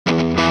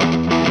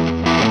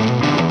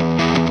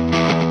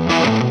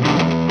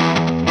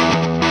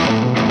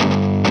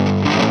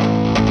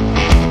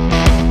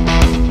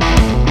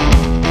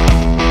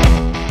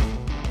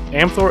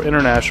Amthor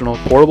International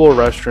portable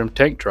restroom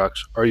tank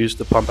trucks are used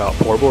to pump out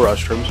portable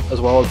restrooms as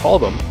well as haul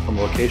them from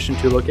location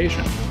to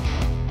location.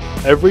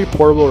 Every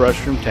portable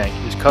restroom tank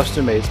is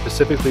custom made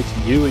specifically to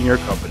you and your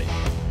company.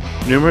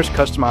 Numerous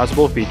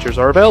customizable features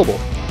are available,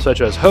 such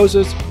as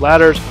hoses,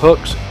 ladders,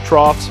 hooks,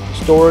 troughs,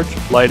 storage,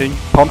 lighting,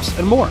 pumps,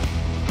 and more.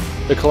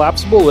 The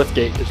collapsible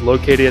liftgate is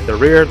located at the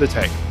rear of the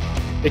tank.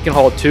 It can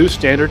haul 2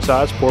 standard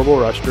size portable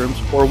restrooms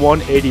or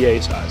 1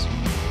 ADA size.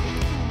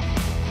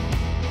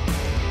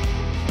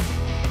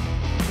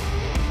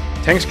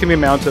 Tanks can be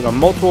mounted on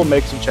multiple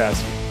makes of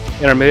chassis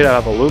and are made out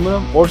of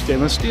aluminum or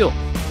stainless steel.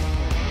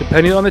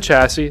 Depending on the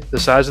chassis, the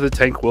size of the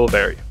tank will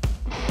vary.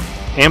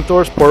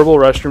 Amthor's portable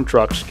restroom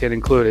trucks can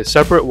include a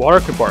separate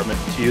water compartment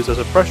to use as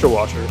a pressure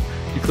washer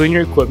to clean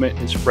your equipment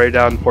and spray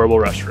down portable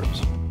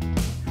restrooms.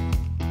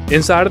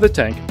 Inside of the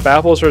tank,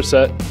 baffles are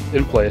set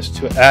in place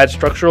to add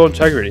structural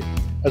integrity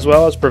as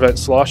well as prevent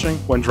sloshing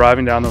when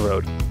driving down the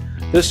road.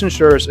 This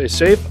ensures a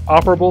safe,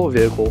 operable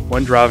vehicle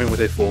when driving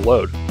with a full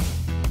load.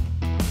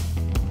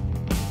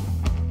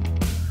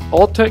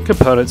 All tank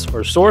components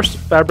are sourced,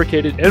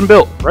 fabricated, and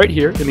built right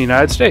here in the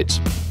United States.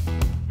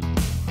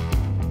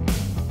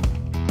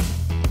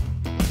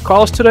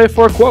 Call us today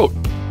for a quote.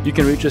 You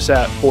can reach us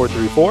at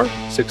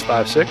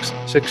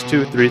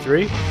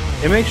 434-656-6233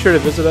 and make sure to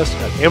visit us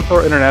at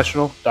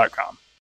ampthorinternational.com.